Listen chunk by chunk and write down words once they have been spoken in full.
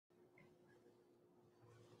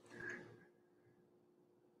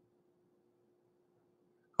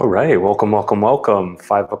All right, welcome, welcome, welcome.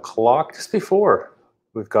 5 o'clock, just before.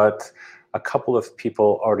 We've got a couple of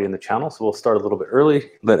people already in the channel, so we'll start a little bit early.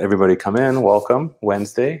 Let everybody come in. Welcome,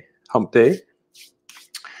 Wednesday, hump day.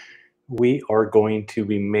 We are going to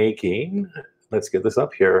be making, let's get this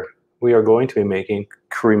up here. We are going to be making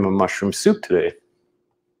cream of mushroom soup today.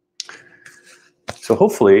 So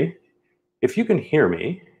hopefully, if you can hear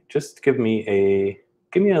me, just give me a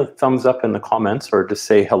thumbs up in the comments, or just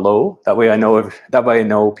say hello. That way I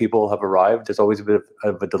know people have arrived. There's always a bit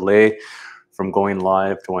of a delay from going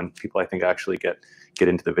live to when people, I think, actually get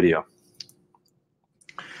into the video.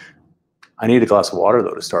 I need a glass of water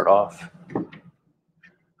though to start off.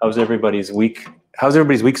 How's everybody's week? How's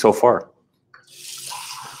everybody's week so far?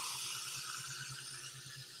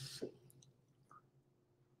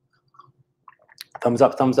 Thumbs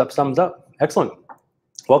up, thumbs up, thumbs up. Excellent.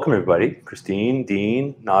 Welcome everybody. Christine,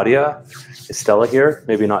 Dean, Nadia. Is Stella here?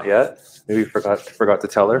 Maybe not yet. Maybe forgot to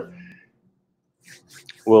tell her.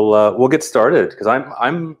 We'll get started because I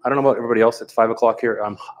don't know about everybody else. It's 5 o'clock here.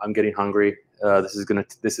 I'm getting hungry. This is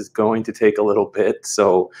going to take a little bit,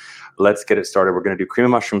 so let's get it started. We're going to do cream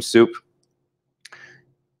of mushroom soup.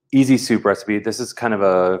 Easy soup recipe. This is kind of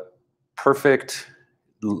a perfect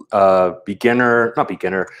not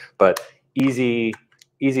beginner, but easy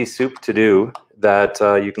soup to do that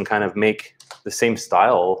you can kind of make the same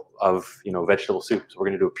style of vegetable soup. So we're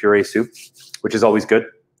going to do a puree soup, which is always good.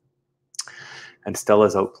 And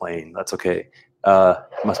Stella's out playing. That's okay.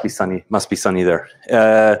 Must be sunny there.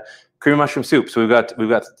 Cream of mushroom soup. So we've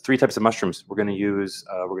got 3 types of mushrooms. We're going to use.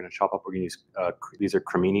 We're going to chop up. We're going to use these are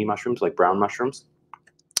Crimini mushrooms, like brown mushrooms,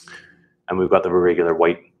 and we've got the regular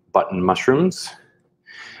white button mushrooms,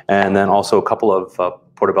 and then also a couple of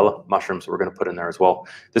Portobello mushrooms we're going to put in there as well.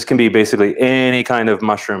 This can be basically any kind of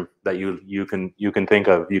mushroom that you can think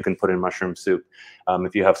of. You can put in mushroom soup.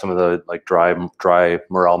 If you have some of the like dry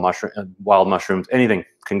morel mushroom, wild mushrooms, anything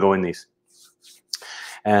can go in these.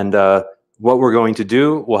 And what we're going to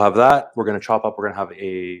do, we'll have that. We're going to chop up. We're going to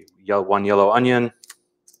have one yellow onion,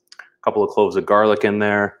 a couple of cloves of garlic in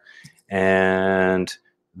there, and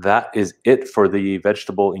that is it for the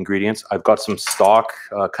vegetable ingredients. I've got some stock,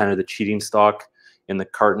 kind of the cheating stock in the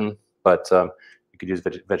carton, but you could use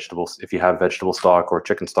vegetables if you have vegetable stock or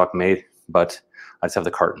chicken stock made, but I just have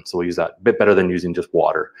the carton, so we'll use that. A bit better than using just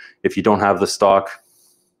water. If you don't have the stock,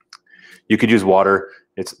 you could use water.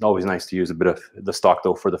 It's always nice to use a bit of the stock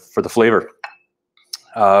though for the flavor.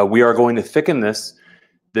 We are going to thicken this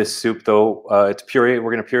soup though. It's puree.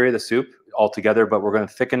 We're going to puree the soup all together, but we're going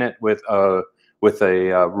to thicken it with a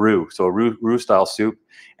roux, so a roux style soup.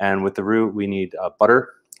 And with the roux, we need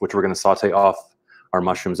butter, which we're going to saute off our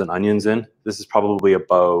mushrooms and onions in. This is probably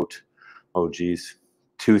about, 3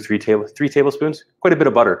 tablespoons. Quite a bit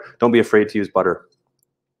of butter. Don't be afraid to use butter.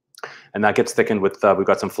 And that gets thickened with, we've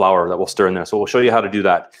got some flour that we'll stir in there. So we'll show you how to do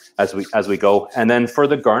that as we go. And then for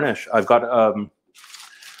the garnish, I've got a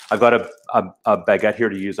baguette here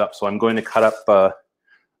to use up. So I'm going to cut up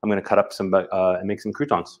some and make some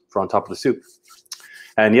croutons for on top of the soup.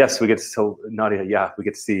 And yes, we get to Nadia. Yeah, we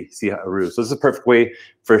get to see a roux. So this is a perfect way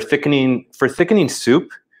for thickening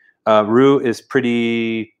soup. Roux is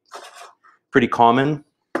pretty common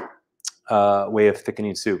way of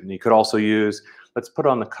thickening soup. And you could also use. Let's put it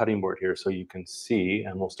on the cutting board here so you can see,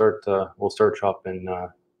 and we'll start chopping.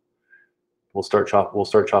 We'll start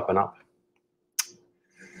chopping up.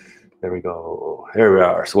 There we go. There we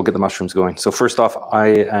are. So we'll get the mushrooms going. So first off, I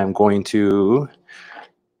am going to.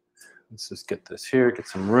 Let's just get this here, get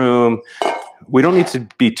some room. We don't need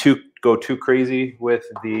to go too crazy with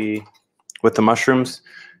the mushrooms.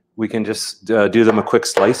 We can just do them a quick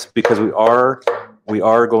slice because we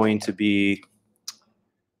are going to be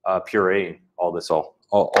pureeing all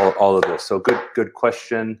of this. So good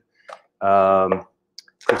question,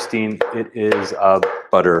 Christine. It is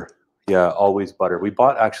butter. Yeah, always butter. We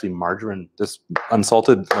bought actually margarine, this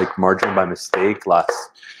unsalted like margarine by mistake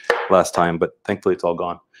last time, but thankfully it's all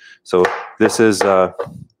gone. So this is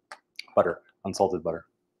butter, unsalted butter.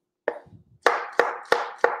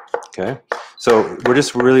 Okay, so we're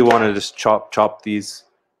just really want to just chop these.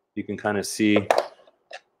 You can kind of see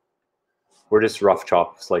we're just rough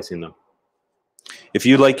slicing them. If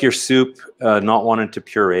you like your soup not wanting to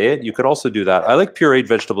puree it, you could also do that. I like pureed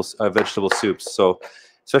vegetable soups, so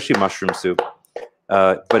especially mushroom soup.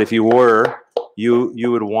 But if you were,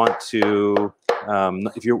 you would want to.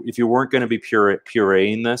 If you weren't going to be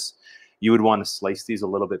pureeing this, you would want to slice these a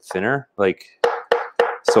little bit thinner, like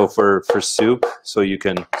so for soup, so you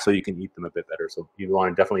can eat them a bit better. So you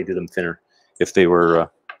want to definitely do them thinner if you weren't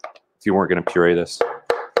going to puree this.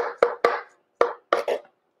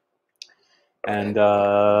 And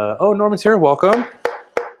oh, Norman's here. Welcome.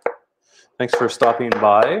 Thanks for stopping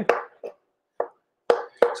by.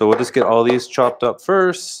 So we'll just get all these chopped up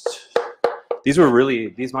first. These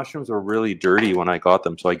mushrooms were really dirty when I got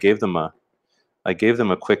them, so I gave them a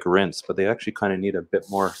quick rinse, but they actually kind of need a bit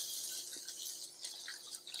more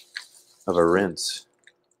of a rinse.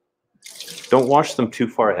 Don't wash them too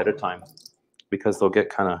far ahead of time because they get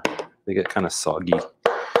kind of soggy.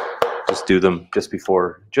 Just do them just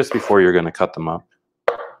before you're going to cut them up.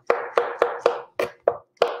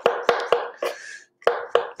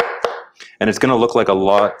 And it's going to look like a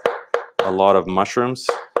lot of mushrooms,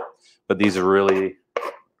 but these really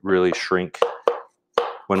shrink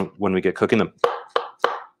when we get cooking them.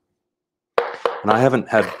 And I haven't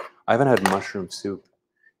had mushroom soup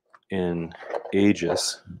in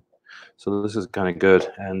ages, so this is kind of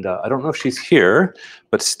good. And I don't know if she's here,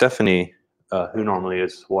 but Stephanie, who normally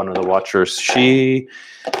is one of the watchers, she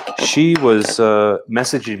was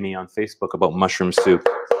messaging me on Facebook about mushroom soup,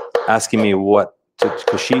 asking me what to,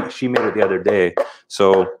 because she made it the other day.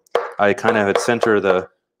 So I kind of had sent her the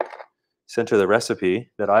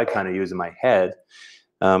recipe that I kind of use in my head,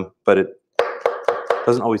 but it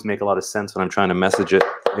doesn't always make a lot of sense when I'm trying to message it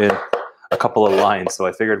in a couple of lines. So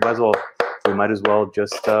I figured we might as well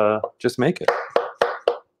just make it.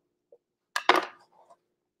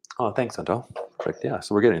 Oh, thanks, Anto. Perfect. Yeah,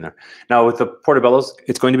 so we're getting there. Now with the portobellos,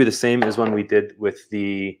 it's going to be the same as when we did with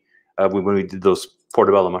the when we did those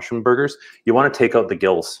portobello mushroom burgers. You want to take out the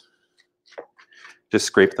gills. Just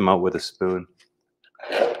scrape them out with a spoon.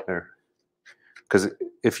 There. Because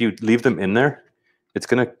if you leave them in there, it's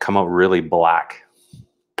going to come out really black.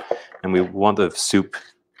 And we want the soup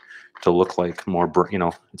to look like more,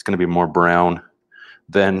 it's going to be more brown.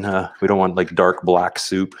 Then we don't want like dark black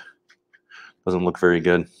soup. Doesn't look very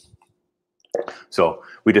good. So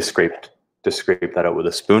we just scrape that out with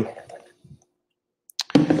a spoon.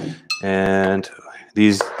 And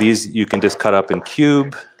these you can just cut up in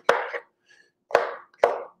cube.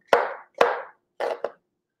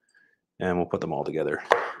 And we'll put them all together.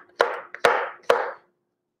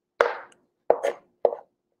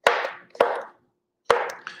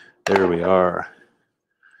 There we are.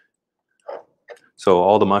 So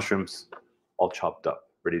all the mushrooms all chopped up,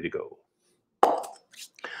 ready to go.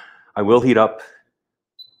 I will heat up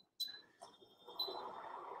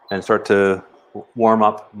and start to warm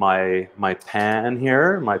up my pan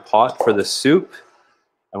here, my pot for the soup.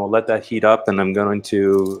 And we'll let that heat up, and I'm going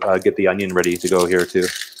to get the onion ready to go here too.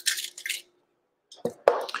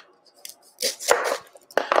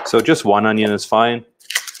 So just one onion is fine.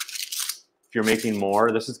 If you're making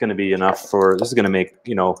more, this is going to be enough for, this is going to make,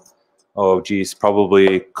 oh geez,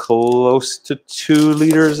 probably close to 2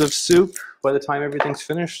 liters of soup by the time everything's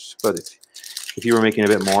finished. But if you were making a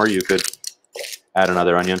bit more, you could add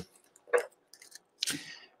another onion.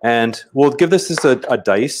 And we'll give this just a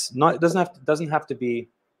dice. It doesn't have to be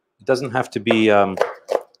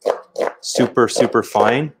super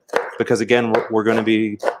fine, because again, we're going to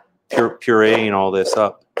be pureeing all this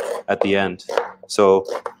up at the end. So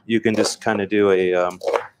you can just kind of do a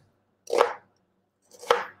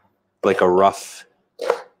like a rough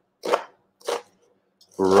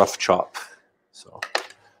chop. So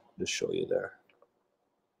just show you there.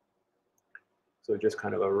 So just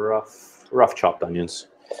kind of a rough chopped onions.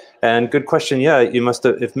 And good question. Yeah, you must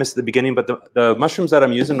have missed the beginning, but the mushrooms that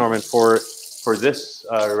I'm using, Norman, for this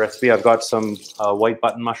recipe, I've got some white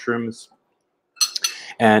button mushrooms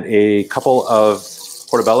and a couple of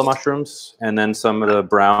portobello mushrooms, and then some of the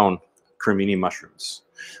brown Crimini mushrooms.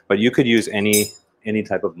 But you could use any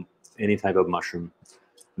type of mushroom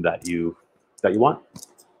that you want.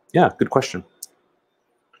 Yeah, good question.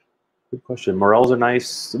 Good question. Morels are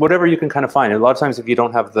nice. Whatever you can kind of find. A lot of times, if you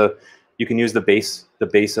don't have you can use the base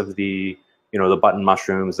of the the button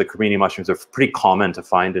mushrooms. The Crimini mushrooms are pretty common to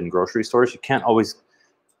find in grocery stores. You can't always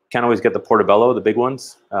get the portobello, the big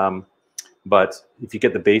ones. But if you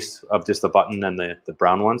get the base of just the button and the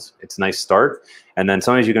brown ones, it's a nice start. And then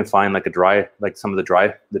sometimes you can find like some of the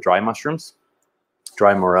dry mushrooms,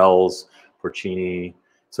 dry morels, porcini.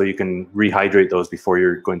 So you can rehydrate those before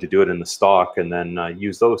you're going to do it in the stock, and then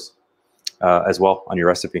use those as well on your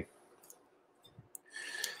recipe.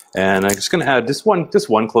 And I'm just going to add just one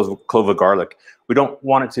clove of garlic. We don't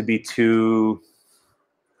want it to be too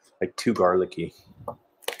garlicky.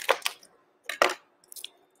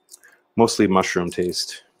 Mostly mushroom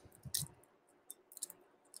taste.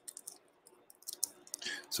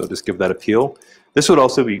 So just give that a peel. This would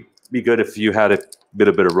also be good if you had a bit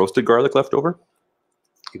of roasted garlic left over.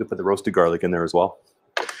 You could put the roasted garlic in there as well.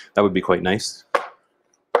 That would be quite nice.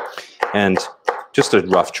 And just a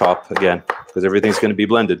rough chop again, because everything's going to be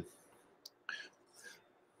blended.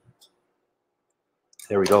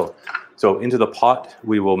 There we go. So into the pot,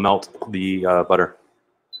 we will melt the butter.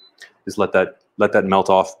 Just let that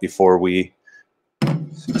melt off before we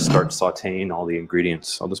start sauteing all the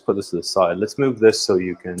ingredients. I'll just put this to the side. Let's move this so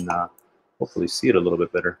you can hopefully see it a little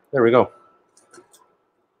bit better. There we go.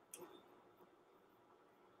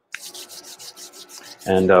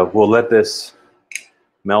 And we'll let this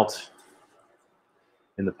melt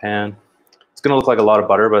in the pan. It's going to look like a lot of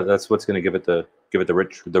butter, but that's what's going to give it the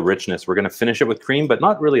richness. We're going to finish it with cream, but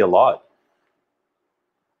not really a lot.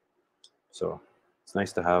 So it's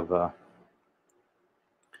nice to have a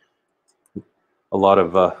lot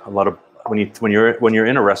of when you're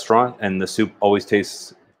in a restaurant and the soup always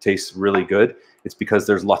tastes really good. It's because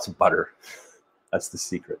there's lots of butter. That's the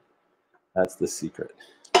secret. That's the secret.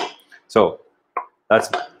 So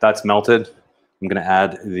that's melted. I'm going to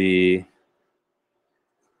add the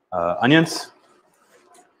onions,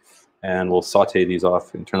 and we'll saute these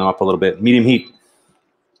off and turn them up a little bit. Medium heat.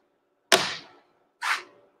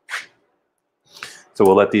 So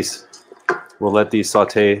we'll let these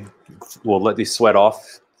saute. We'll let these sweat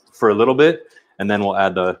off for a little bit, and then we'll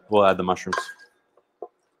add the mushrooms,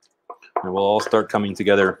 and we'll all start coming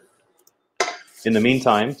together. In the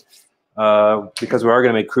meantime, because we are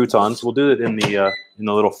going to make croutons, we'll do it in the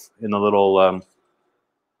little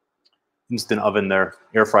instant oven there,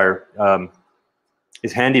 air fryer.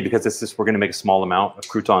 Is handy because we're going to make a small amount of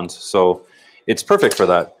croutons, so it's perfect for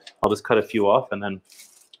that. I'll just cut a few off, and then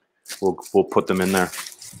we'll put them in there.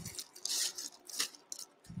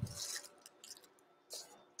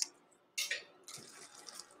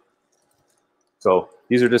 So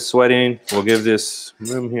these are just sweating. We'll give this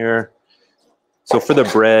room here. So for the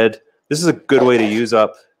bread, this is a good way to use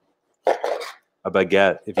up a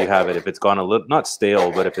baguette if you have it. If it's gone a little, not stale,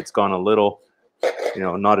 but if it's gone a little,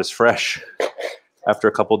 not as fresh after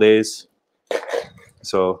a couple days.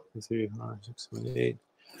 So 3, 5, 6, 7, 8.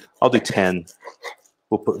 I'll do 10.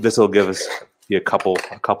 This will give us a couple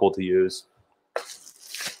to use.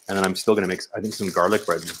 And then I'm still going to make, I think, some garlic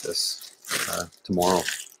bread with this tomorrow.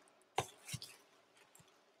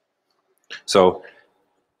 So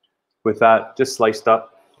with that just sliced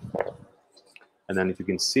up, and then if you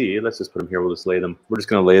can see, let's just put them here. We'll just lay them. We're just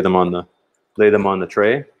going to lay them on the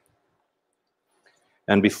tray.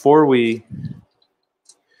 And before we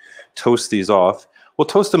toast these off, we'll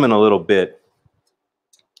toast them in a little bit.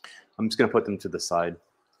 I'm just going to put them to the side.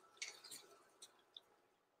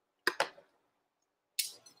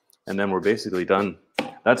 And then we're basically done.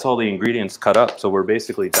 That's all the ingredients cut up. So we're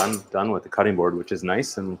basically done with the cutting board, which is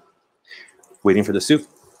nice, and waiting for the soup.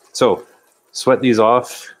 So sweat these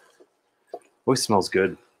off. Always smells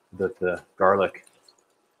good, the garlic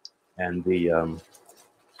and the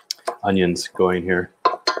onions going here.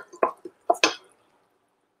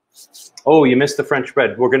 Oh, you missed the French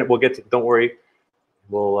bread. We'll get to, don't worry.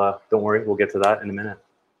 Don't worry, we'll get to that in a minute.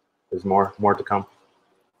 There's more to come.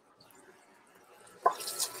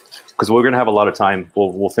 Because we're gonna have a lot of time.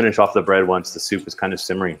 We'll finish off the bread once the soup is kind of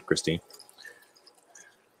simmering, Christine.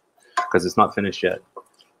 Because it's not finished yet.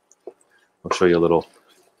 I'll show you a little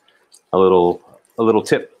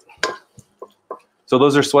tip. So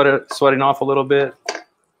those are sweating off a little bit.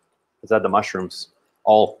 Let's add the mushrooms.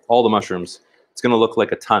 All the mushrooms. It's gonna look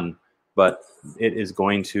like a ton, but it is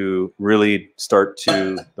going to really start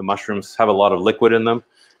to, the mushrooms have a lot of liquid in them,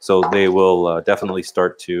 so they will definitely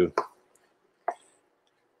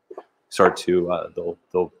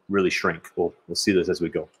they'll really shrink. We'll see this as we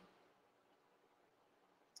go.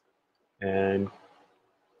 And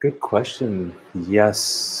good question.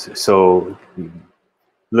 Yes. So a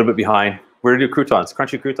little bit behind. We're gonna do croutons,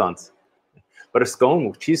 crunchy croutons. But a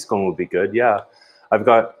scone, cheese scone would be good. Yeah. I've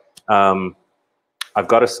got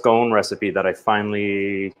a scone recipe that I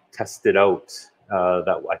finally tested out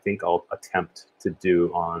that I think I'll attempt to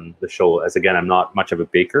do on the show. As again, I'm not much of a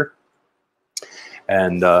baker,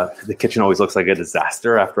 and the kitchen always looks like a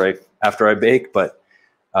disaster after I bake. But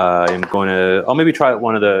I'll maybe try it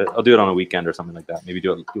I'll do it on a weekend or something like that. Maybe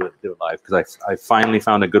do it live, because I finally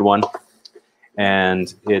found a good one,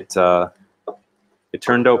 and it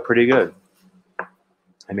turned out pretty good.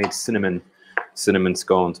 I made cinnamon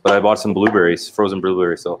scones, but I bought some blueberries, frozen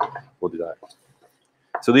blueberries, so we'll do that.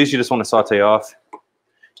 So these you just want to saute off,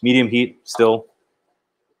 medium heat still,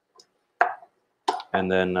 and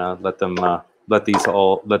then let these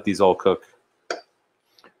all cook.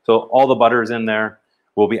 So all the butter is in there.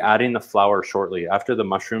 We'll be adding the flour shortly after the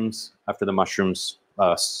mushrooms.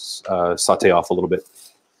 Saute off a little bit.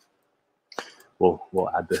 We'll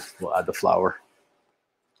add the flour.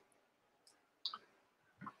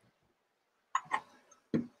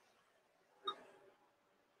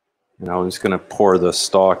 And I'm just going to pour the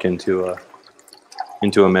stock into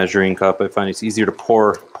into a measuring cup. I find it's easier to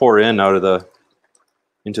pour in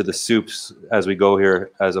into the soups as we go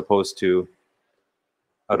here, as opposed to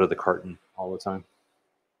out of the carton all the time.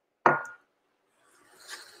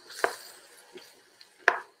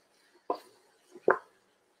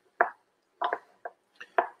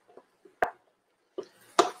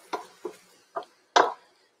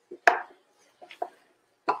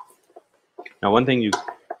 Now, one thing you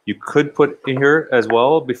could put in here as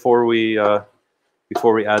well before we add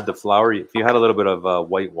the flour, if you had a little bit of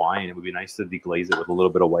white wine, it would be nice to deglaze it with a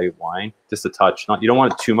little bit of white wine, just a touch. You don't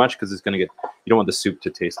want it too much because it's going to get. You don't want the soup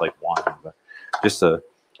to taste like wine, but just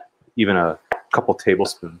even a couple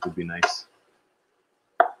tablespoons would be nice.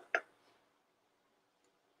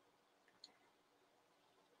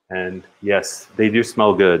 And yes, they do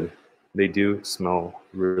smell good. They do smell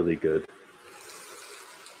really good.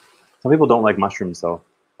 Some people don't like mushrooms, though.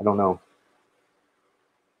 I don't know.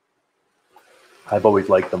 I've always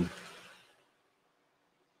liked them.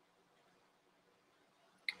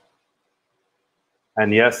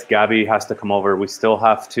 And yes, Gabby has to come over. We still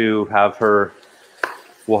have to have her.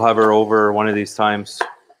 We'll have her over one of these times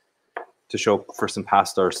to show for some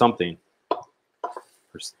pasta or something.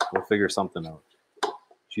 We'll figure something out.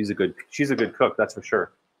 She's a good cook, that's for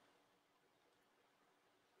sure.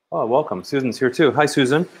 Oh, welcome. Susan's here too. Hi,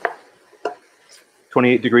 Susan.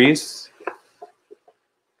 28 degrees.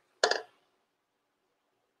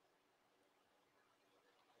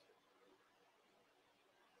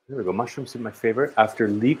 There we go. Mushroom soup, my favorite. After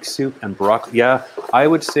leek soup and broccoli. Yeah, I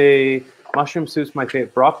would say mushroom soup's my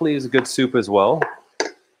favorite. Broccoli is a good soup as well.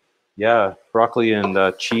 Yeah, broccoli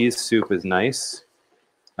and cheese soup is nice.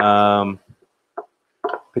 Potato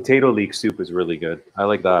leek soup is really good. I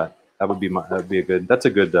like that. That's a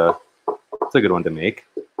good one to make.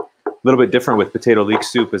 A little bit different with potato leek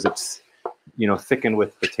soup is it's thickened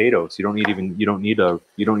with potatoes. You don't need a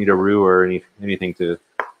roux or anything to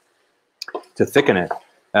thicken it.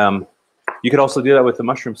 You could also do that with the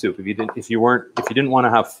mushroom soup if you didn't want to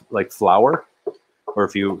have like flour, or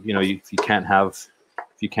if you can't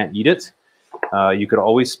eat it, you could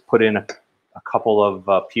always put in a couple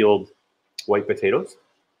of peeled white potatoes,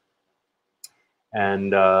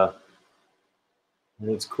 and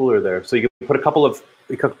it's cooler there. So you can put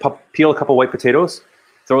peel a couple white potatoes,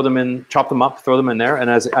 throw them in, chop them up, throw them in there, and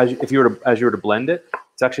as you were to blend it,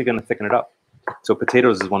 it's actually going to thicken it up. So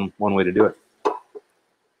potatoes is one way to do it.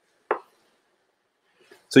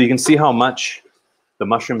 So you can see how much the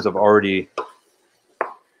mushrooms have already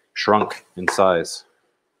shrunk in size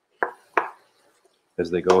as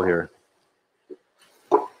they go here.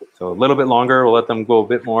 So a little bit longer, we'll let them go a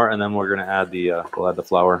bit more, and then we're going to add we'll add the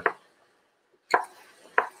flour.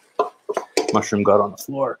 Mushroom got on the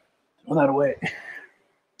floor. Throw that away.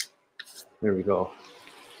 There we go.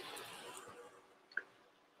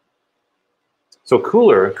 So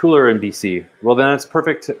cooler in BC. Well, then it's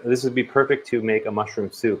perfect. This would be perfect to make a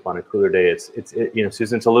mushroom soup on a cooler day.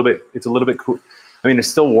 Susan, it's a little bit cool. I mean, it's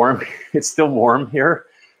still warm. It's still warm here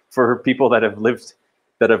for people that have lived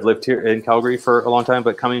here in Calgary for a long time.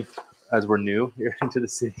 But coming as we're new here into the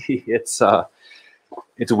city, it's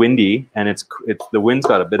windy, and the wind's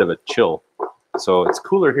got a bit of a chill. So it's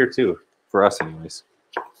cooler here too for us, anyways.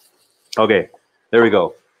 Okay, there we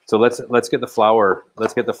go. So let's get the flour.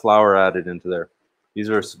 Let's get the flour added into there. These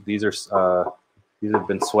have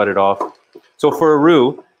been sweated off. So for a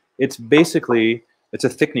roux, it's a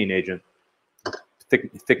thickening agent,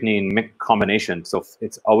 thickening combination. So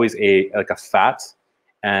it's always like a fat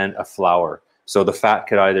and a flour. So the fat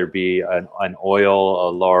could either be an oil, a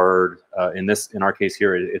lard. In our case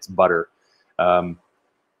here, it's butter, and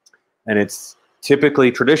it's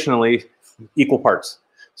traditionally equal parts.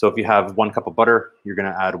 So if you have 1 cup of butter, you're going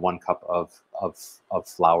to add 1 cup of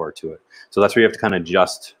flour to it. So that's where you have to kind of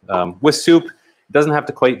adjust. With soup, it doesn't have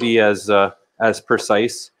to quite be as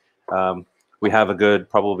precise. We have a good,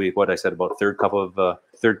 probably what I said, about third cup of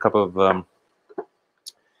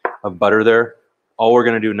butter there. All we're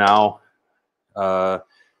going to do now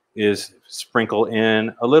is sprinkle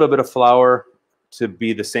in a little bit of flour to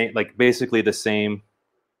be the same, like basically the same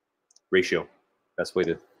ratio. Best way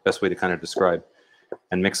to kind of describe.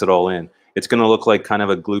 And mix it all in. It's going to look like kind of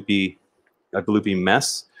a gloopy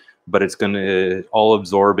mess, but it's going to all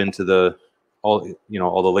absorb into all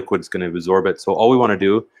the liquid's going to absorb it. So all we want to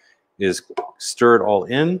do is stir it all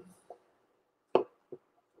in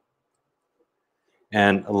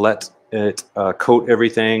and let it coat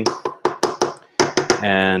everything.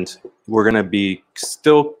 And we're going to be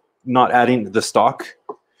still not adding the stock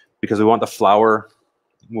because we want the flour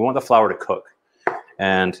to cook.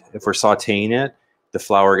 And if we're sauteing it, the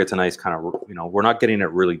flour gets a nice kind of, you know, we're not getting it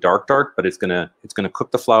really dark, but it's gonna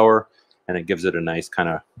cook the flour, and it gives it a nice kind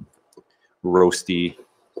of roasted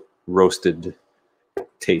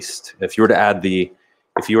taste. If you were to add the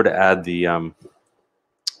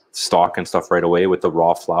stock and stuff right away with the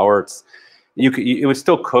raw flour, it would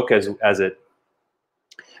still cook as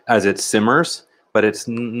it simmers, but it's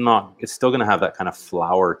still going to have that kind of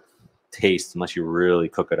flour taste unless you really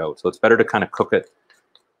cook it out. So it's better to kind of cook it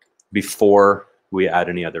before we add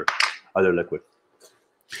any other liquid.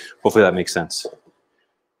 Hopefully that makes sense.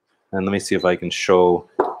 And let me see if I can show.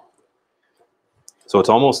 So it's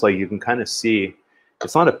almost like you can kind of see,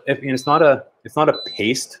 it's not a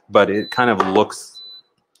paste, but it kind of looks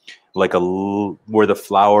like where the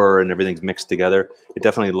flour and everything's mixed together. It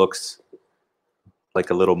definitely looks like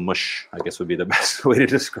a little mush, I guess would be the best way to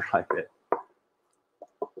describe it.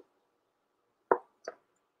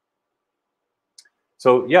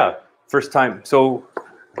 So yeah, first time. So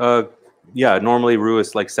yeah, normally roux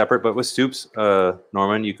is like separate, but with soups,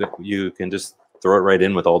 Norman, you can just throw it right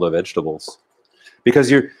in with all the vegetables, because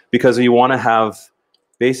you want to have,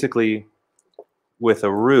 basically with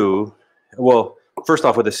a roux, well, first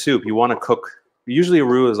off, with a soup, you want to cook. Usually a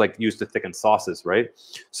roux is like used to thicken sauces, right?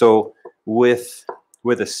 So with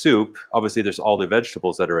a soup, obviously there's all the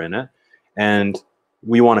vegetables that are in it, and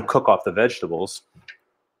we want to cook off the vegetables.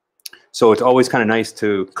 So it's always kind of nice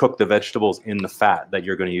to cook the vegetables in the fat that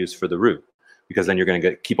you're going to use for the roux, because then you're going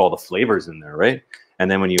to keep all the flavors in there, right?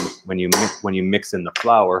 And then when you mix in the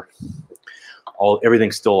flour,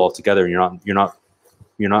 everything's still all together, and you're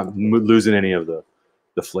not losing any of the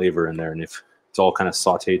flavor in there, and if it's all kind of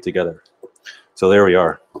sauteed together. So there we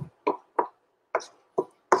are.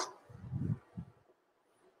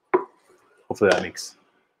 Hopefully that makes.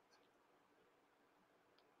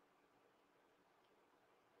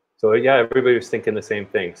 So yeah, everybody was thinking the same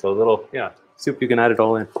thing. So a little, yeah, soup, you can add it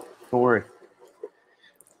all in. Don't worry.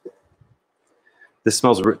 This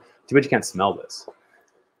smells, too bad you can't smell this.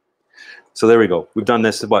 So there we go. We've done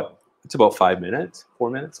this, it's about 5 minutes,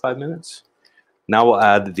 4 minutes, 5 minutes. Now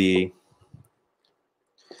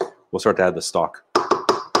we'll start to add the stock.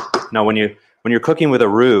 Now when you're cooking with a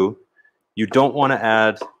roux, you don't want to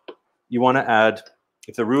add,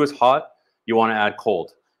 if the roux is hot, you want to add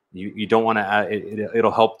cold. You don't want to add,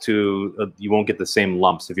 it'll help to, you won't get the same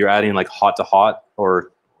lumps. If you're adding like hot to hot,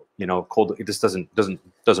 or, you know, cold, it just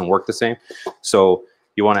doesn't work the same. So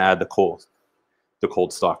you want to add the cold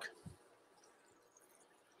stock.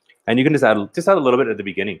 And you can just add a little bit at the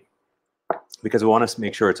beginning, because we want to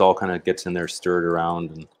make sure it's all kind of gets in there, stirred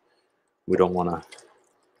around, and we don't want to,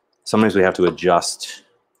 sometimes we have to adjust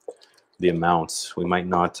the amounts. We might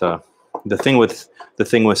not, the thing with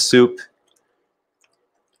soup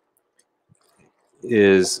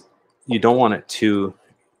is you don't want it too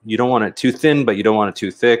thin, but you don't want it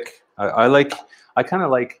too thick. I kind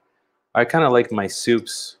of like my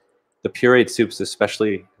soups, the pureed soups,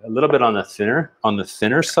 especially a little bit on the thinner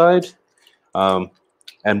side.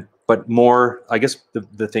 But more, I guess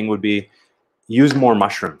the thing would be, use more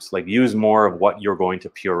mushrooms, like use more of what you're going to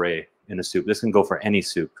puree in a soup. This can go for any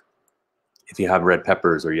soup. If you have red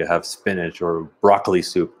peppers, or you have spinach or broccoli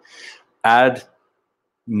soup, add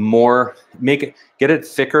more, get it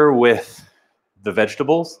thicker with the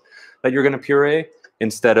vegetables that you're going to puree,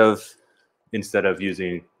 instead of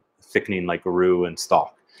using thickening like a roux and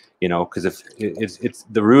stock, you know, because if it's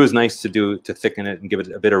the roux is nice to thicken it and give it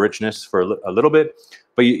a bit of richness for a little bit,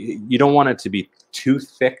 but you don't want it to be too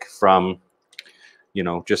thick from, you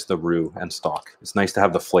know, just the roux and stock. It's nice to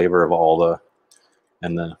have the flavor of all the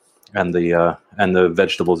and the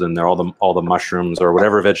vegetables in there, all the mushrooms or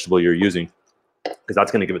whatever vegetable you're using, because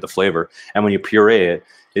that's going to give it the flavor. And when you puree it,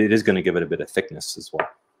 it is going to give it a bit of thickness as well.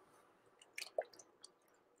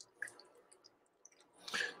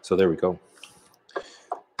 So there we go.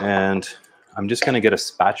 And I'm just going to get a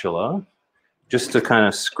spatula just to kind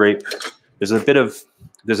of scrape. There's a bit of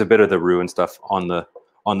the roux and stuff on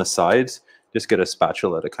the sides. Just get a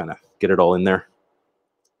spatula to kind of get it all in there.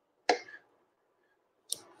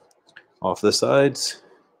 Off the sides.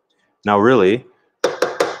 Now really,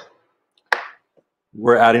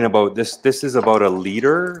 we're adding about this is about 1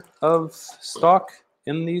 liter of stock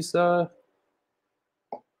in these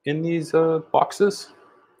boxes.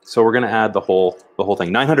 So we're going to add the whole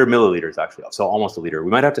thing, 900 milliliters actually, so almost 1 liter.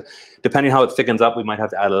 We might have to, depending how it thickens up, we might have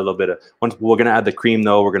to add a little bit of, once we're going to add the cream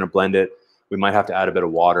though, we're going to blend it. We might have to add a bit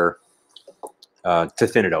of water to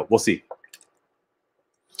thin it out. We'll see.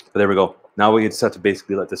 But there we go. Now we just have to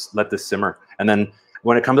basically let this simmer, and then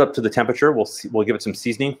when it comes up to the temperature, we'll give it some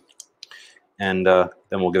seasoning, and then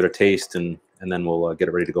we'll give it a taste, and then we'll get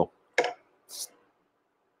it ready to go.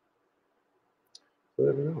 I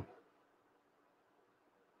don't know.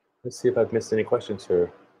 Let's see if I've missed any questions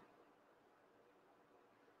here.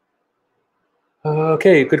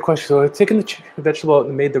 Okay, good question. So I've taken the vegetable out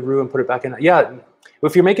and made the roux and put it back in. Yeah,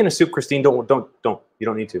 if you're making a soup, Christine, don't. You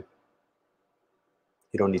don't need to.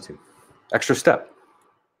 You don't need to. Extra step.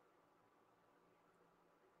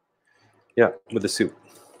 Yeah, with the soup.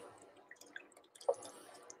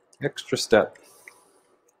 Extra step.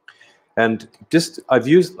 And just I've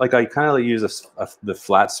used I kind of use the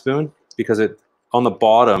flat spoon because it on the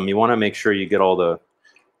bottom you want to make sure you get all the.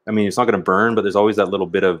 I mean, it's not going to burn, but there's always that little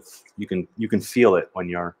bit of you can feel it when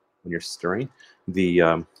you're stirring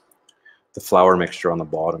the flour mixture on the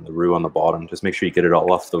bottom, the roux on the bottom. Just make sure you get it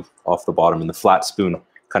all off the bottom, and the flat spoon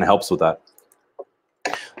kind of helps with that.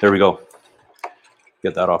 There we go.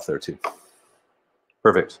 Get that off there too.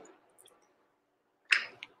 Perfect.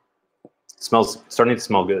 It smells starting to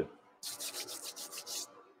smell good.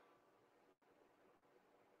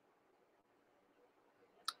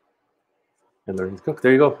 And learning to cook.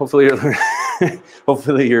 There you go. Hopefully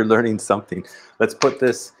you're learning something. Let's put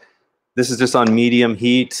this. This is just on medium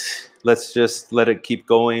heat. Let's just let it keep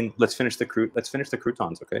going. Let's finish the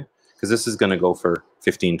croutons, okay? Because this is going to go for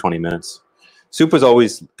 15-20 minutes. Soup is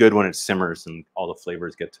always good when it simmers and all the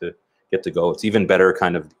flavors get to go. It's even better,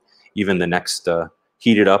 kind of, even the next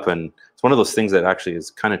heat it up, and it's one of those things that actually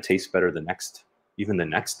is kind of tastes better even the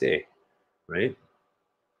next day, right?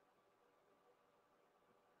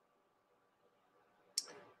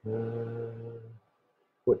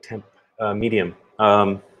 What temp? Medium.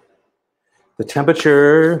 The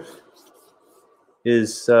temperature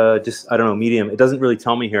is just, I don't know, medium. It doesn't really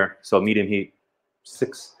tell me here, so medium heat.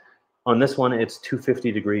 6. On this one, it's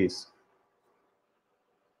 250 degrees.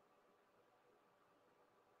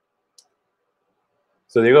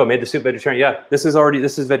 So there you go. Made the soup vegetarian. Yeah, this is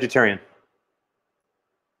vegetarian.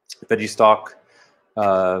 Veggie stock,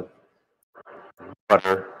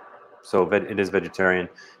 butter. So it is vegetarian.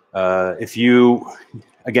 If you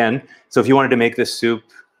wanted to make this soup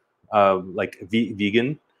like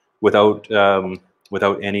vegan without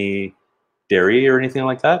any dairy or anything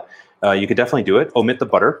like that, you could definitely do it. Omit the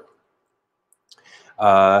butter.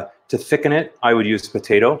 To thicken it, I would use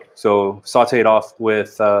potato. So saute it off with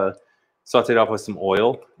some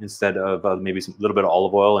oil instead of maybe a little bit of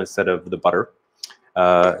olive oil instead of the butter.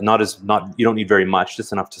 You don't need very much,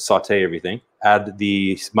 just enough to saute everything. Add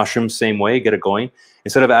the mushrooms same way, get it going.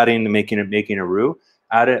 Instead of making a roux,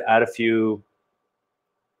 add a few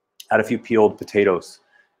peeled potatoes.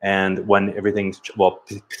 And when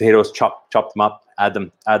potatoes, chop them up, add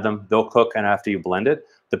them. They'll cook, and after you blend it,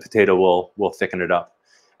 the potato will thicken it up.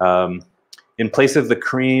 In place of the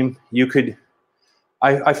cream, you could.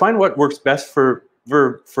 I find what works best for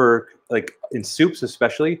like in soups,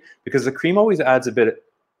 especially because the cream always adds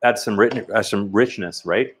some richness,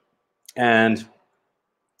 right? And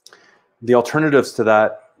the alternatives to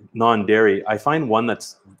that non-dairy, I find one that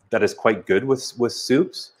is quite good with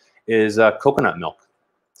soups is coconut milk.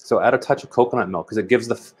 So add a touch of coconut milk because it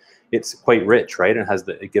gives it's quite rich, right? And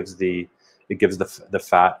it gives the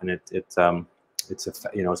fat, and it's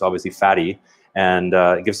obviously fatty, and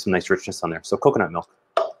it gives some nice richness on there. So coconut milk.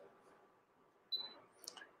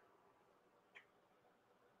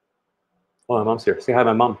 Oh, my mom's here. Say hi,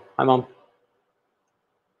 my mom. Hi, Mom.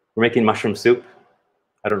 We're making mushroom soup.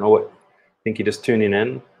 I don't know what. I think you're just tuning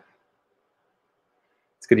in.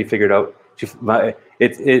 It's good you figured out.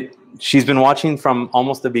 She's been watching from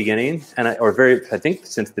almost the beginning, I think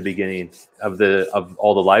since the beginning of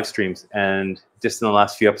all the live streams, and just in the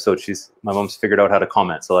last few episodes, my mom's figured out how to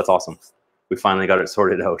comment. So that's awesome. We finally got it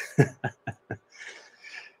sorted out.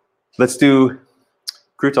 Let's do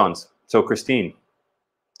croutons. So Christine,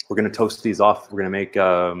 we're going to toast these off. We're going to make,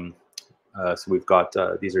 so we've got,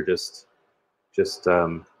 these are just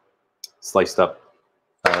sliced up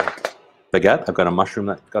baguette. I've got a mushroom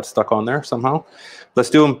that got stuck on there somehow. Let's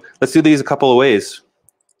do these a couple of ways.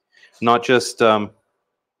 Not just toasting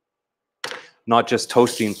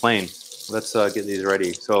plain. Let's get these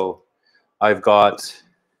ready. So I've got a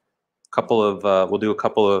couple of,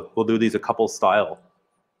 we'll do these a couple style.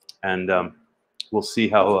 And we'll see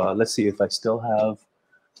how, let's see if I still have,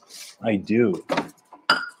 I do.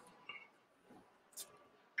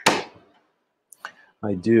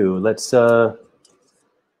 Let's,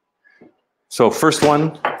 so first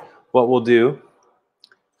one, what we'll do,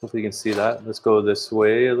 hopefully you can see that. Let's go this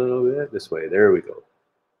way a little bit, this way. There we go.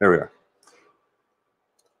 There we are.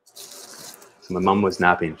 So my mom was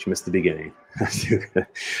napping. She missed the beginning.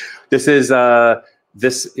 This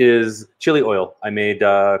is chili oil. I made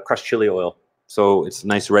crushed chili oil. So it's a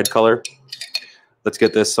nice red color. Let's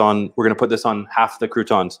get this on. We're going to put this on half the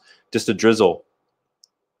croutons, just a drizzle.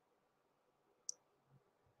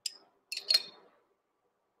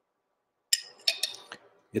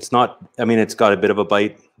 It's not, I mean, it's got a bit of a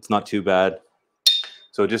bite. It's not too bad.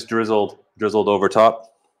 So just drizzled over top.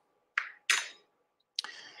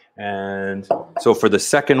 And so for the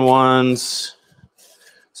second ones,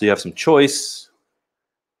 so you have some choice.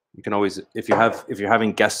 You can always, if you're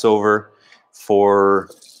having guests over for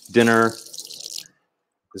dinner,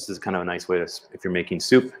 this is kind of a nice way to, if you're making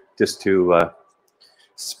soup, just to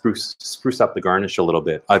spruce up the garnish a little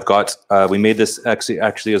bit. I've got, we made this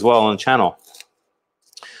actually as well on the channel.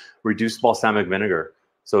 Reduced balsamic vinegar.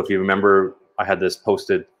 So if you remember, I had this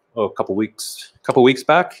posted a couple weeks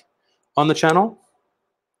back on the channel,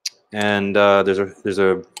 and there's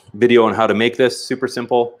a video on how to make this. Super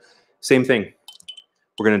simple. Same thing.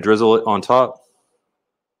 We're going to drizzle it on top.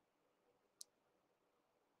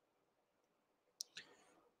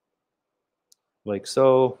 Like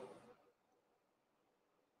so.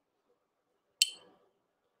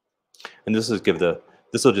 And this will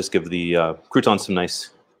just give the croutons some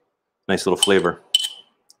nice little flavor.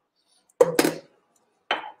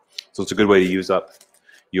 So it's a good way to use up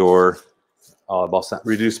your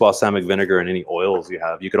reduced balsamic vinegar and any oils you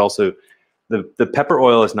have. You could also, the pepper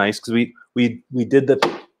oil is nice because we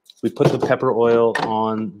put the pepper oil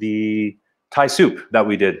on the Thai soup that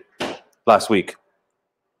we did last week,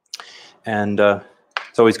 and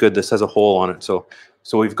it's always good. This has a hole on it, so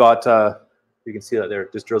we've got. You can see that they're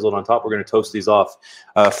just drizzled on top. We're going to toast these off.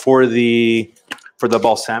 For the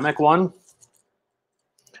balsamic one,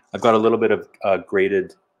 I've got a little bit of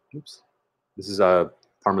grated. Oops, this is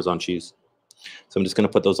Parmesan cheese. So I'm just going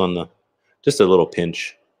to put those on just a little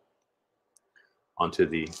pinch onto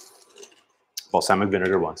the balsamic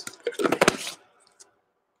vinegar ones.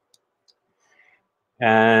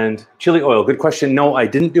 And chili oil, good question. No, I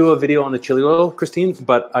didn't do a video on the chili oil, Christine,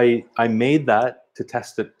 but I made that to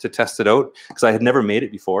test it out because I had never made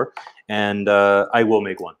it before, and I will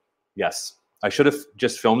make one. Yes, I should have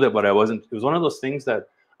just filmed it, but I wasn't. It was one of those things that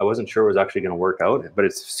I wasn't sure was actually going to work out, but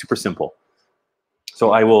it's super simple.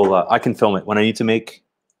 So I will. I can film it when I need to make.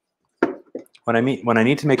 When I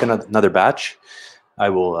need to make another batch, I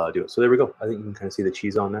will do it. So there we go. I think you can kind of see the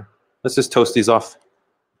cheese on there. Let's just toast these off.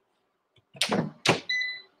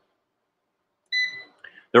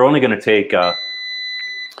 They're only going to take.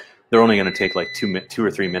 They're only going to take like 2 or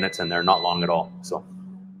 3 minutes, and they're not long at all. So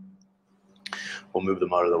we'll move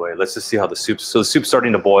them out of the way. Let's just see how the soup's. So the soup's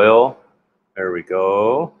starting to boil. There we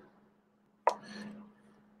go.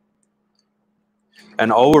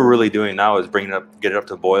 And all we're really doing now is bring it up, get it up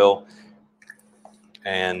to boil,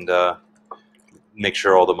 and make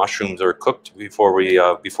sure all the mushrooms are cooked before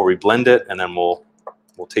we blend it, and then we'll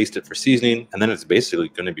taste it for seasoning, and then it's basically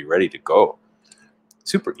going to be ready to go.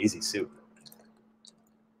 Super easy soup.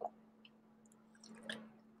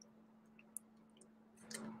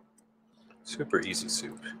 Super easy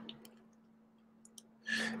soup.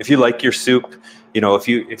 If you like your soup,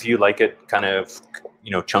 if you like it kind of,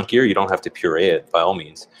 chunkier, you don't have to puree it by all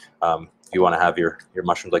means. If you want to have your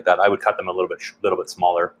mushrooms like that, I would cut them a little bit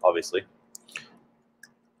smaller, obviously.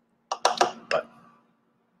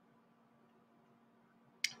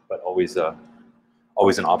 But always an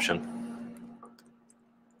option.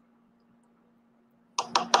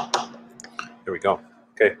 There we go.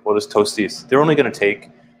 Okay, we'll just toast these. They're only going to take.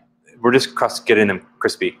 We're just getting them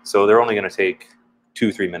crispy, so they're only going to take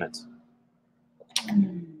 2-3 minutes,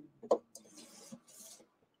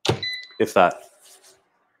 if that.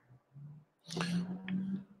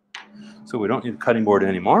 So we don't need a cutting board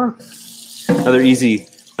anymore. Another easy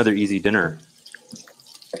dinner.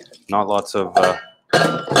 Not a lot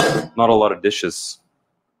of dishes.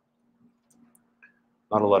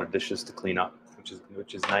 Not a lot of dishes to clean up,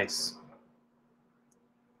 which is nice.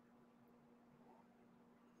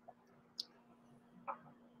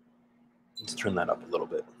 Let's turn that up a little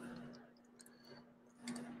bit.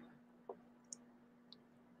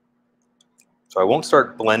 So I won't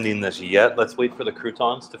start blending this yet. Let's wait for the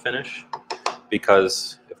croutons to finish,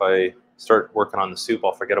 because if I start working on the soup,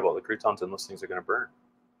 I'll forget about the croutons and those things are going to burn.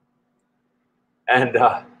 And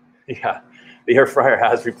yeah, the air fryer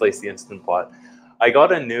has replaced the Instant Pot. I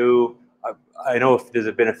got a new, I know if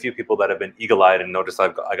there's been a few people that have been eagle-eyed and noticed I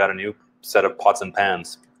got a new set of pots and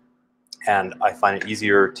pans. And I find it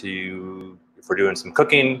easier to, if we're doing some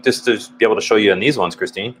cooking, just to be able to show you on these ones,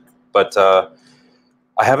 Christine. But I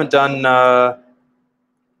haven't done, I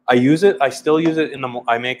still use it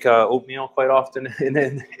I make oatmeal quite often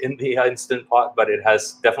in the Instant Pot, but it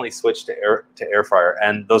has definitely switched to air fryer.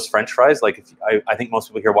 And those French fries, like I think most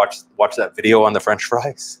people here watch that video on the French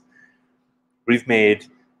fries. We've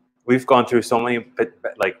gone through so many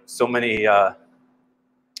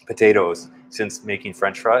potatoes since making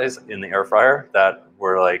French fries in the air fryer that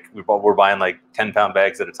we're buying like 10-pound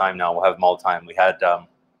bags at a time now. We'll have them all the time. We had the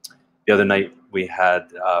other night we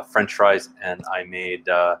had French fries, and I made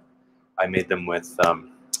them with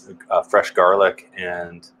fresh garlic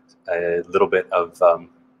and a little bit of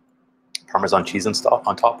Parmesan cheese and stuff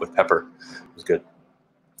on top with pepper. It was good.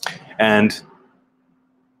 And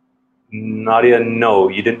Nadia, no,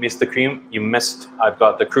 you didn't miss the cream. You missed, I've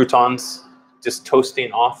got the croutons just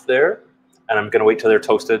toasting off there, and I'm gonna wait till they're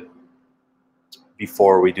toasted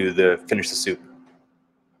before we finish the soup.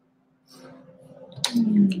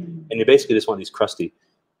 And you basically just want these crusty.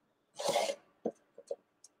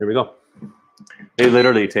 Here we go. They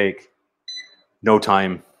literally take no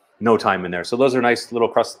time in there. So those are nice little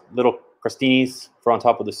crustinis for on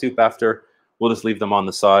top of the soup after. We'll just leave them on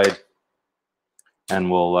the side,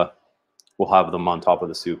 and we'll have them on top of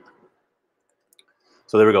the soup.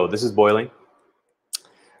 So there we go. This is boiling.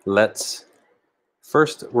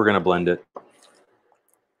 First we're going to blend it.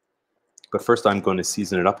 But first I'm going to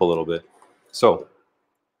season it up a little bit. So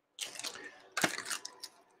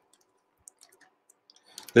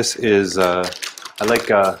this is,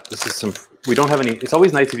 this is some, we don't have any, it's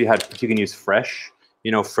always nice if you can use fresh,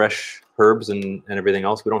 fresh herbs and everything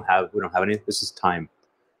else. We don't have any. This is thyme.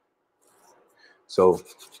 So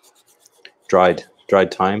dried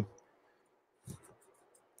thyme.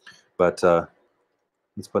 But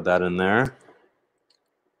let's put that in there.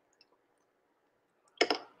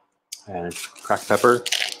 And cracked pepper.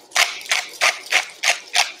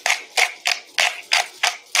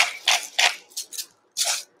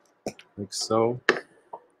 Like so.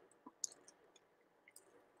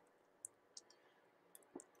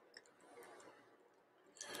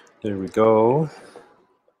 There we go.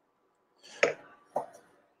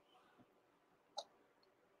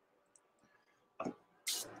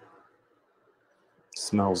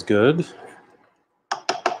 Smells good.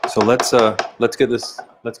 So let's get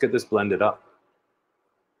this blended up.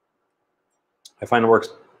 I find it works.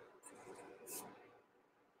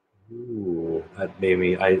 Ooh, that made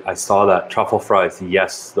me. I saw that truffle fries.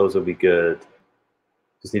 Yes, those would be good.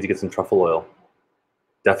 Just need to get some truffle oil.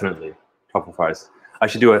 Definitely truffle fries. I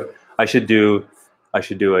should do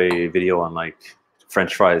a video on like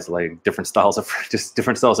French fries, like different styles of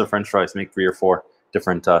French fries. Make 3 or 4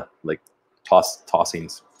 different like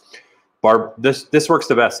tossings. This works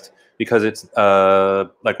the best because it's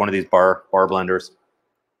like one of these bar blenders,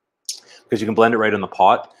 because you can blend it right in the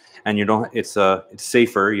pot, and you don't. It's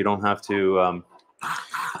safer. You don't have to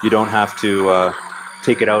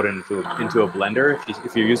take it out into a blender.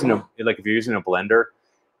 If you're using a blender,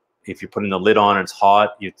 if you put in the lid on, it's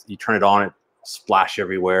hot. You turn it on, it splash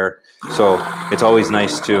everywhere. So it's always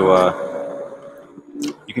nice to.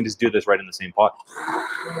 You can just do this right in the same pot.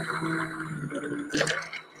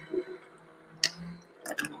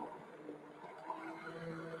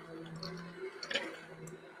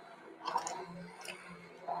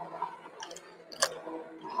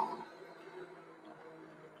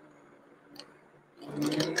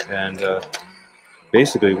 And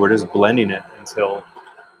basically, we're just blending it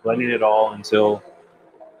all until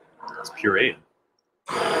it's pureed.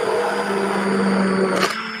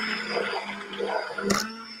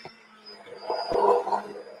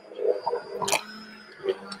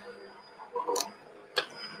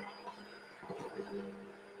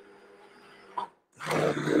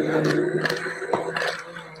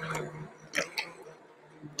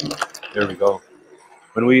 There we go.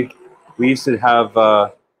 When we used to have,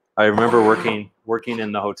 I remember working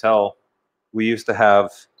in the hotel. We used to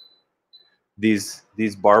have these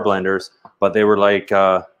bar blenders, but they were like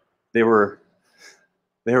they were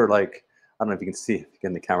like, I don't know if you can see it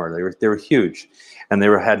in the camera. They were huge, and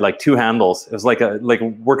had like 2 handles. It was like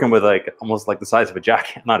working with like almost like the size of a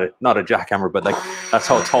not a jackhammer, but like that's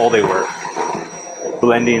how tall they were,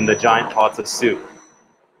 blending the giant pots of soup.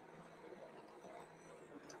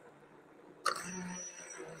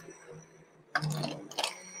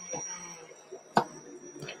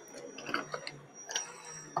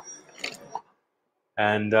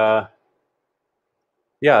 And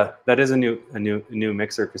yeah, that is a new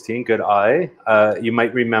mixer, Christine. Good eye. You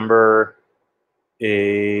might remember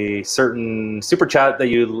a certain super chat that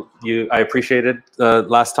I appreciated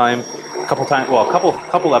last time, a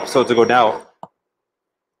couple episodes ago now.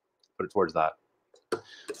 Put it towards that.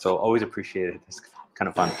 So always appreciate it. It's kind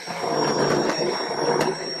of fun.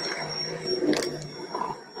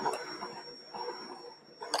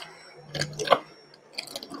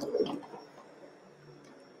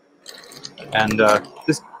 And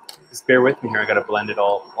just bear with me here. I got to blend it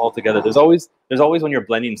all together. There's always when you're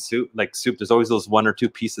blending soup, there's always those 1 or 2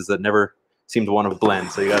 pieces that never seem to want to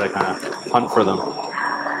blend. So you got to kind of hunt for them.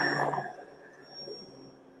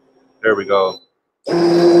 There we go.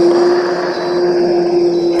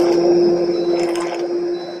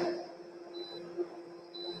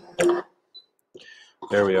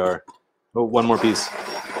 There we are. Oh, one more piece.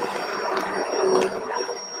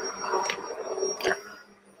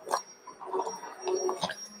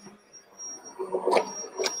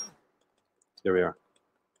 There we are.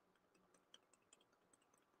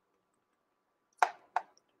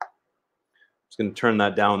 Just going to turn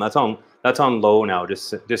that down. That's on low now,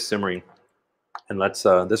 just simmering. And let's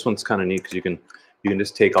this one's kind of neat because you can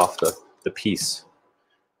just take off the piece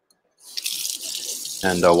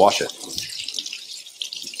and wash it.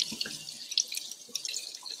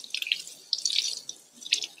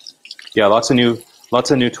 Yeah, lots of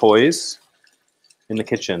new toys in the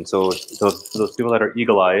kitchen. So those people that are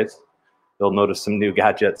eagle-eyed, they'll notice some new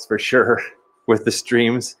gadgets for sure with the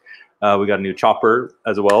streams. We got a new chopper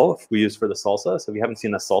as well we use for the salsa. So if you haven't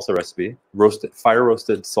seen the salsa recipe, fire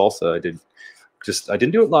roasted salsa, I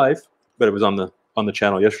didn't do it live, but it was on the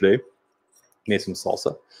channel yesterday. Made some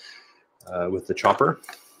salsa with the chopper.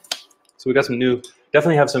 So we got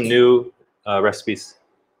definitely have some new recipes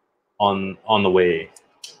on the way.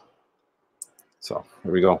 So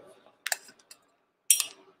here we go.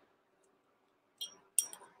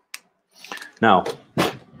 Now,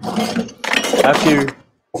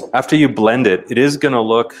 after you blend it, it is going to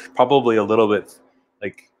look probably a little bit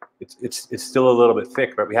like it's still a little bit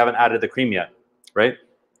thick, but we haven't added the cream yet, right?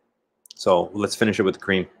 So let's finish it with the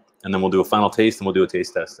cream, and then we'll do a final taste, and we'll do a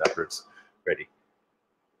taste test after it's ready.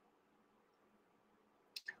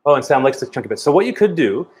 Oh, and Sam likes the chunky bits. So what you could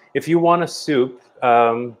do, if you want a soup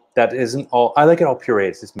that isn't all, I like it all pureed,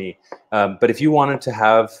 it's just me. But if you wanted to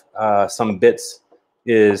have some bits,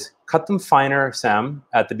 is cut them finer, Sam,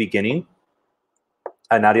 at the beginning.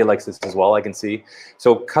 Nadia likes this as well, I can see.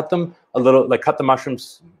 So cut them a little, like cut the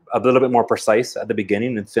mushrooms a little bit more precise at the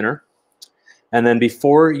beginning and thinner. And then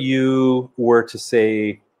before you were to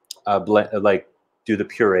say, do the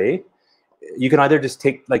puree, you can either just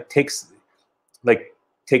take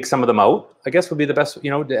some of them out, I guess would be the best,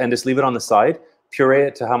 and just leave it on the side. Puree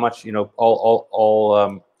it to how much,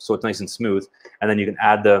 all so it's nice and smooth, and then you can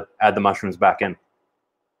add the mushrooms back in.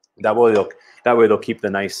 That way they'll keep the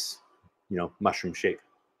nice, mushroom shape.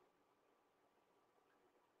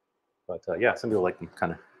 But yeah, some people like them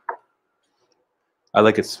kind of. I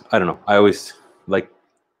like it. I don't know. I always like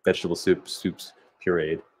vegetable soups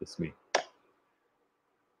pureed. It's me.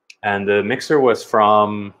 And the mixer was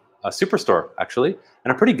from a superstore, actually,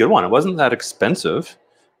 and a pretty good one. It wasn't that expensive,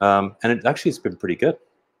 and it actually has been pretty good.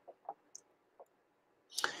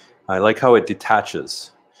 I like how it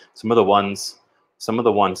detaches. Some of the ones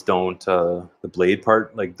don't. The blade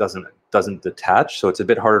part doesn't detach, so it's a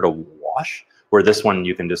bit harder to wash. Where this one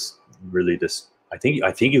you can just really I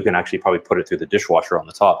think you can actually probably put it through the dishwasher on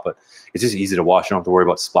the top, but it's just easy to wash. You don't have to worry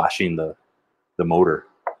about splashing the motor.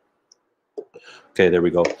 Okay, there we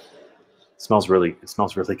go. It smells really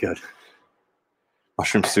good.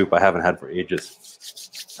 Mushroom soup I haven't had for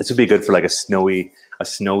ages. This would be good for like a snowy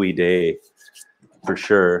day for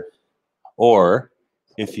sure. Or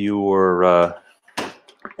if you were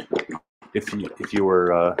if you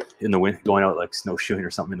were in the winter going out like snowshoeing or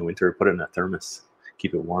something in the winter, put it in a thermos,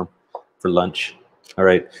 keep it warm for lunch. All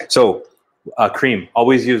right. So cream.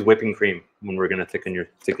 Always use whipping cream when we're gonna thicken your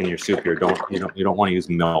soup here. You don't want to use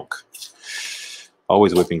milk.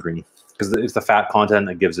 Always whipping cream, because it's the fat content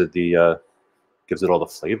that gives it all the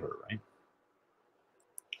flavor, right?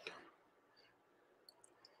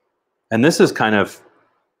 And this is kind of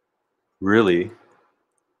really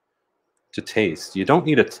to taste. You don't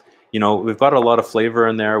need it. We've got a lot of flavor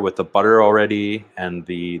in there with the butter already, and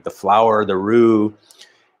the flour, the roux,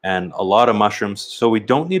 and a lot of mushrooms. So we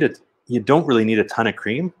don't need it. You don't really need a ton of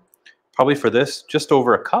cream. Probably for this, just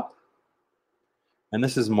over a cup. And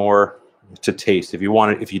this is more to taste. If you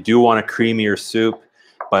do want a creamier soup,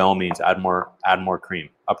 by all means, add more cream.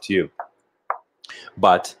 Up to you.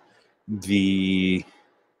 But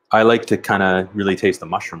I like to kind of really taste the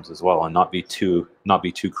mushrooms as well, and not be too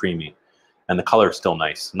creamy. And the color is still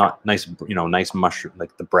nice. Not nice, nice mushroom.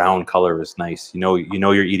 Like the brown color is nice.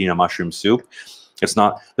 You're eating a mushroom soup. It's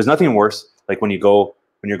not. There's nothing worse. Like when you're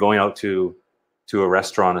going out to a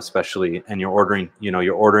restaurant, especially, and you're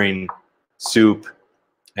ordering soup,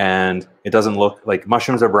 and it doesn't look like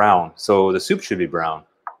mushrooms are brown, so the soup should be brown.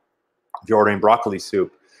 If you're ordering broccoli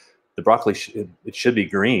soup, the broccoli it should be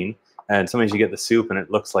green, and sometimes you get the soup and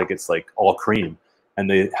it looks like it's like all cream, and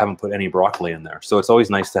they haven't put any broccoli in there. So it's always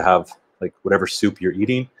nice to have like whatever soup you're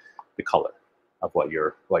eating, the color of what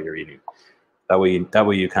you're eating. That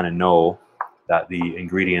way you kind of know that the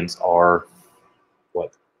ingredients are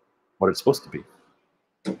what it's supposed to be.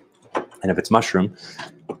 And if it's mushroom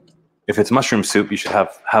soup, you should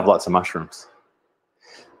have lots of mushrooms.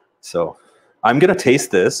 So I'm gonna taste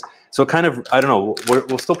this. So kind of, I don't know,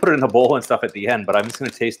 we'll still put it in a bowl and stuff at the end, but I'm just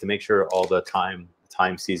gonna taste to make sure all the thyme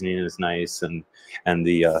seasoning is nice and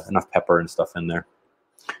the enough pepper and stuff in there.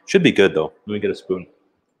 Should be good though. Let me get a spoon.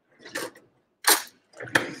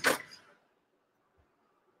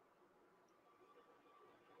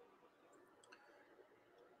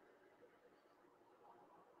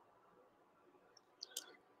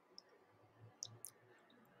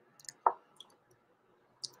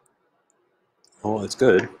 Oh, it's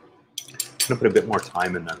good. I'm gonna put a bit more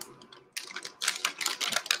thyme in there.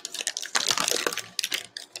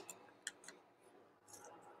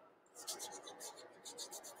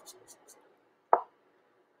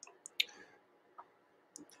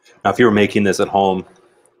 Now, if you were making this at home,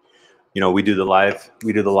 you know, we do the live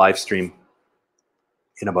stream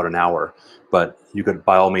in about an hour, but you could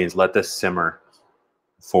by all means let this simmer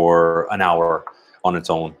for an hour on its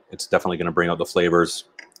own. It's definitely going to bring out the flavors,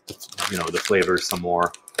 you know, the flavors some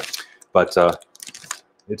more, but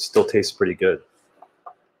it still tastes pretty good.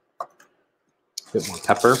 A bit more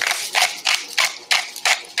pepper.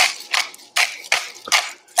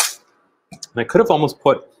 And I could have almost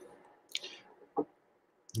put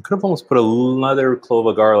another clove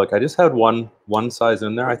of garlic. I just had one size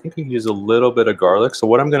in there. I think I can use a little bit of garlic. So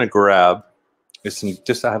what I'm going to grab is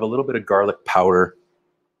I have a little bit of garlic powder.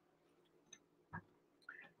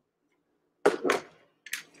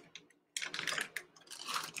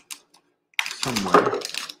 Somewhere.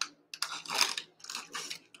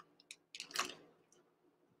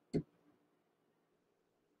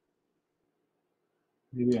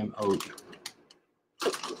 Maybe I'm out.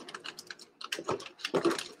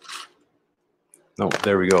 No,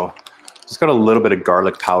 there we go. Just got a little bit of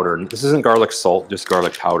garlic powder. This isn't garlic salt, just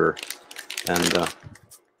garlic powder. And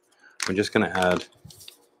I'm just gonna add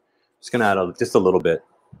just a little bit,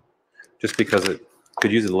 just because it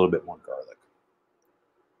could use a little bit more garlic.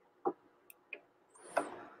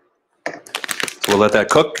 So we'll let that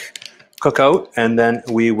cook out, and then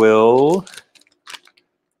we will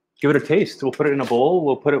give it a taste. We'll put it in a bowl.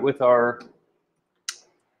 We'll put it in with our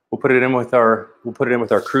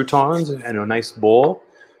croutons in a nice bowl,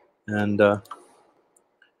 and we'll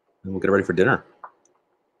get ready for dinner.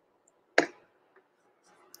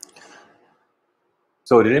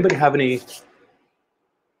 So did anybody have any?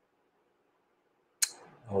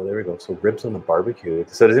 Oh, there we go. So ribs on the barbecue.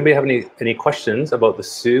 So does anybody have any questions about the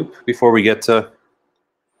soup before we get put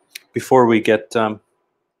it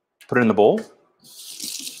in the bowl?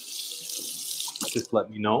 Just let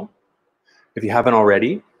me know if you haven't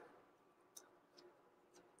already.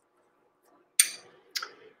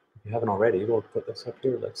 If you haven't already, we'll put this up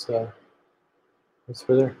here. Let's for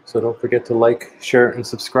there. So don't forget to like, share, and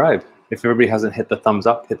subscribe. If everybody hasn't hit the thumbs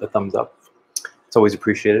up, hit the thumbs up. It's always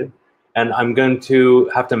appreciated. And I'm going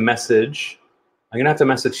to have to message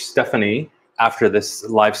Stephanie after this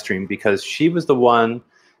live stream, because she was the one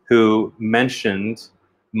who mentioned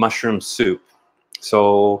mushroom soup.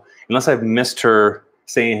 So unless I've missed her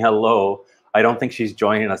saying hello, I don't think she's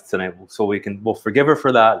joining us tonight. So we'll forgive her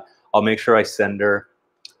for that. I'll make sure I send her.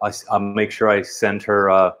 I'll make sure I send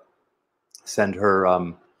her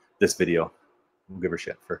this video. We'll give her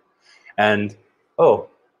shit for. And oh,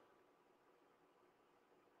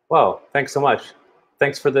 wow! Thanks so much.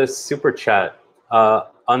 Thanks for this super chat.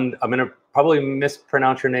 I'm gonna probably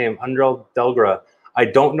mispronounce your name, Undrel Delgra. I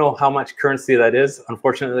don't know how much currency that is,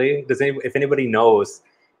 unfortunately. If anybody knows,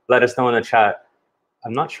 let us know in the chat.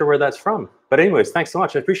 I'm not sure where that's from. But anyways, thanks so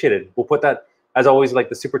much. I appreciate it. We'll put that, as always, like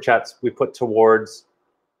the super chats, we put towards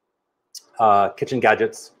kitchen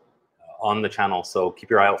gadgets on the channel. So keep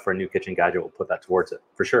your eye out for a new kitchen gadget. We'll put that towards it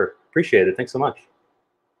for sure. Appreciate it. Thanks so much.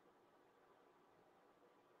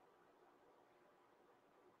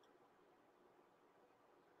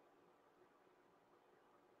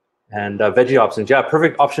 And veggie options, yeah,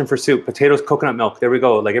 perfect option for soup. Potatoes, coconut milk. There we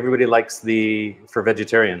go. Like everybody likes for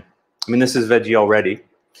vegetarian. I mean, this is veggie already,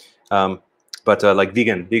 but like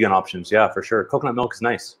vegan options, yeah, for sure. Coconut milk is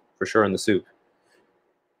nice for sure in the soup.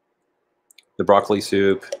 The broccoli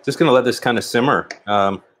soup. Just gonna let this kind of simmer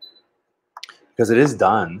because it is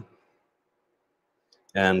done,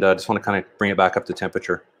 and I just want to kind of bring it back up to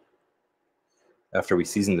temperature after we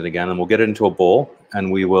seasoned it again, and we'll get it into a bowl, and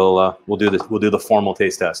we will we'll do the formal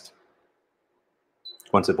taste test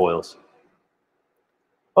once it boils.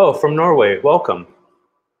 Oh, from Norway, welcome.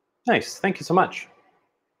 Nice, thank you so much.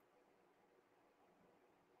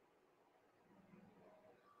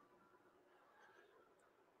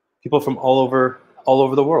 People from all over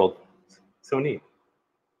the world. So neat.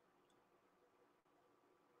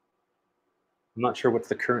 I'm not sure what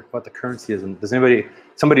the currency is. Does anybody?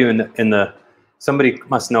 Somebody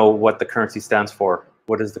must know what the currency stands for.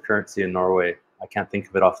 What is the currency in Norway? I can't think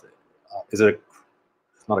of it off. Is it?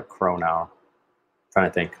 It's not a krone now. I'm trying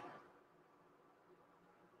to think.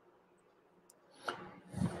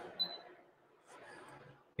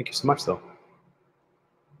 Thank you so much, though.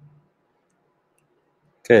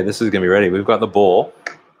 Okay, this is gonna be ready. We've got the bowl.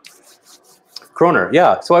 Kroner,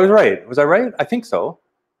 yeah. So I was right. Was I right? I think so.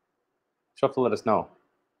 You'll have to let us know.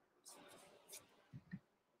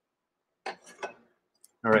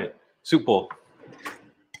 All right, soup bowl.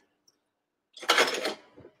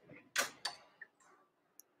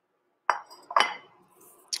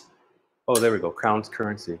 Oh, there we go. Crown's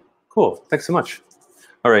currency. Cool. Thanks so much.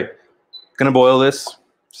 All right, gonna boil this.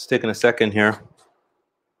 Just taking a second here.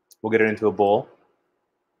 We'll get it into a bowl,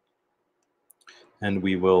 and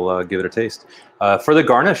we will give it a taste. For the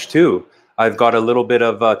garnish too, I've got a little bit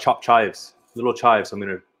of chopped chives, little chives. I'm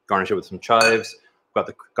going to garnish it with some chives. Got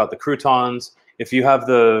the croutons. If you have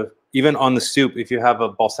even on the soup, if you have a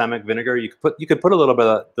balsamic vinegar, you could put a little bit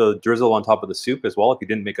of the drizzle on top of the soup as well. If you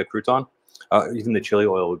didn't make a crouton, even the chili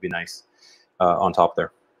oil would be nice on top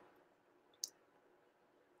there.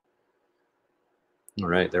 All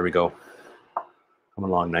right, there we go. Coming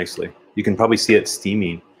along nicely. You can probably see it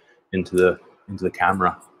steaming into the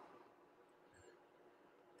camera.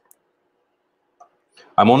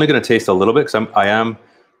 I'm only going to taste a little bit because I am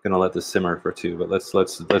going to let this simmer for 2. But let's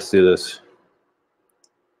do this.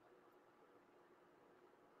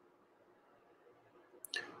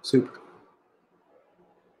 Soup.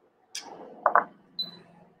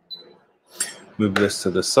 Move this to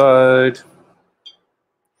the side,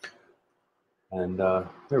 and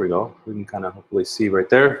there we go. We can kind of hopefully see right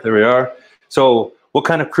there. There we are. So, what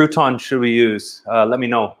kind of crouton should we use? Let me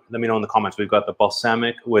know. Let me know in the comments. We've got the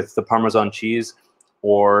balsamic with the Parmesan cheese,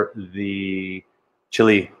 or the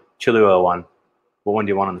chili oil one. What one do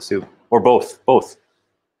you want on the soup? Or both? Both.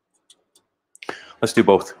 Let's do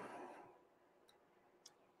both.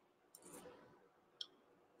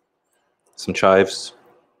 Some chives.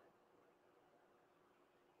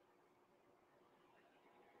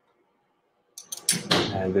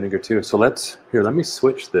 And vinegar too. So let me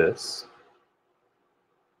switch this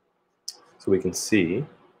so we can see.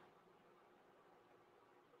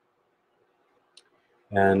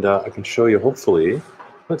 And I can show you, hopefully.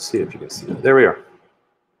 Let's see if you can see that. There we are.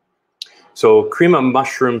 So cream of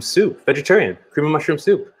mushroom soup, vegetarian cream of mushroom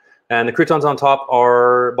soup. And the croutons on top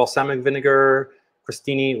are balsamic vinegar,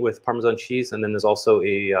 crostini with Parmesan cheese, and then there's also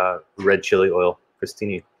a red chili oil,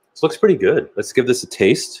 crostini. This looks pretty good. Let's give this a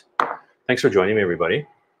taste. Thanks for joining me, everybody.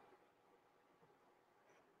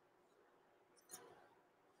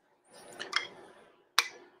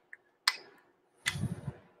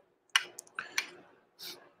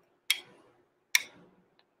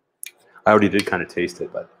 I already did kind of taste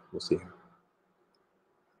it, but we'll see.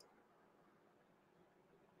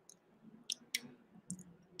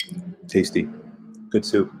 Tasty, good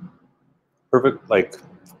soup. Perfect, like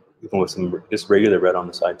even with some just regular red on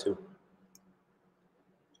the side too.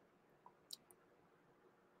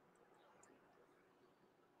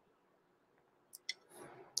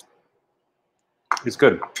 It's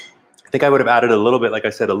good. I think I would have added a little bit, like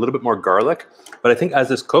I said, a little bit more garlic, but I think as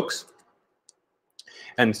this cooks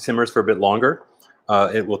and simmers for a bit longer,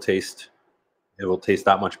 it will taste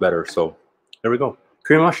that much better. So there we go.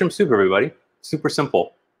 Cream of mushroom soup, everybody. Super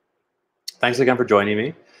simple. Thanks again for joining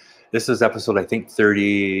me. This is episode, I think,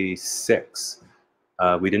 36.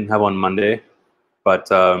 We didn't have one Monday, but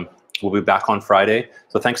we'll be back on Friday.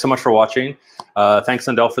 So thanks so much for watching. Thanks,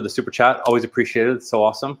 Sandel, for the super chat. Always appreciated. It's so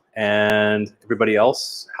awesome. And everybody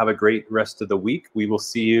else, have a great rest of the week. We will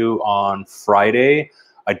see you on Friday.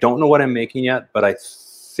 I don't know what I'm making yet, but I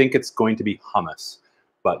think it's going to be hummus.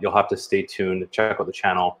 But you'll have to stay tuned, check out the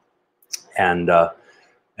channel, and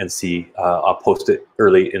see. I'll post it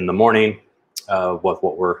early in the morning with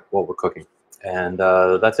what we're cooking. And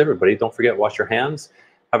that's everybody. Don't forget, wash your hands.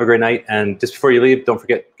 Have a great night. And just before you leave, don't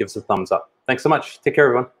forget, give us a thumbs up. Thanks so much. Take care,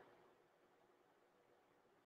 everyone.